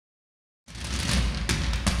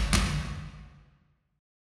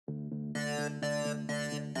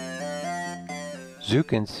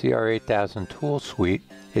Zuken CR-8000 tool suite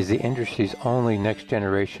is the industry's only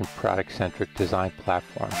next-generation product-centric design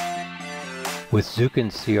platform. With Zuken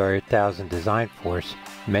CR-8000 Design Force,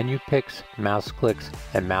 menu picks, mouse clicks,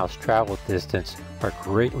 and mouse travel distance are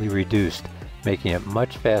greatly reduced, making it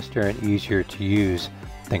much faster and easier to use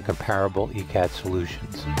than comparable ECAD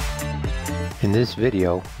solutions. In this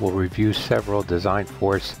video, we'll review several Design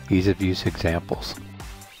Force ease-of-use examples.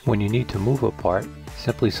 When you need to move a part,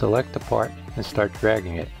 simply select the part and start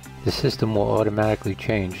dragging it. The system will automatically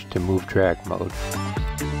change to move drag mode.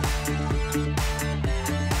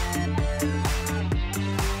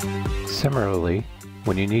 Similarly,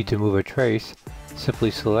 when you need to move a trace,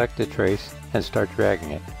 simply select the trace and start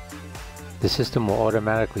dragging it. The system will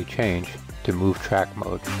automatically change to move track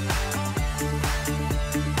mode.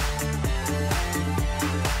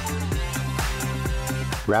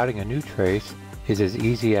 Routing a new trace is as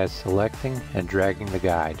easy as selecting and dragging the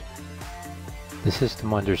guide. The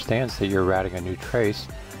system understands that you're routing a new trace,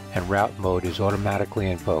 and route mode is automatically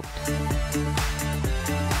invoked.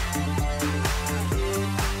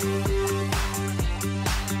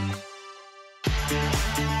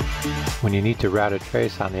 When you need to route a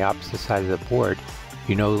trace on the opposite side of the board,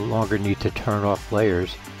 you no longer need to turn off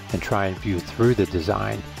layers and try and view through the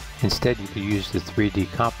design. Instead, you can use the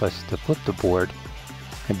 3D compass to flip the board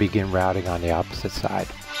and begin routing on the opposite side.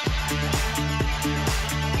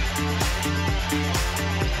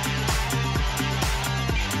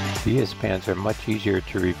 Via spans are much easier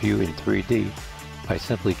to review in 3D by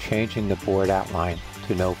simply changing the board outline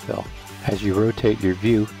to no fill. As you rotate your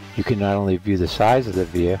view, you can not only view the size of the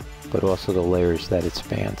via, but also the layers that it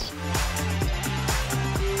spans.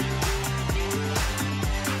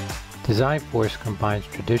 Design Force combines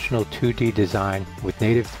traditional 2D design with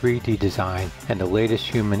native 3D design and the latest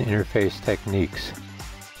human interface techniques.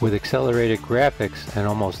 With accelerated graphics and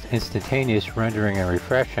almost instantaneous rendering and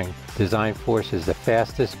refreshing, Design Force is the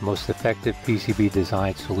fastest, most effective PCB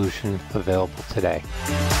design solution available today.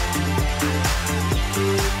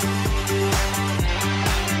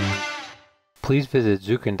 Please visit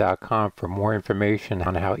Zuken.com for more information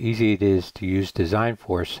on how easy it is to use Design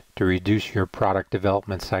Force to reduce your product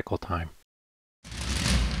development cycle time.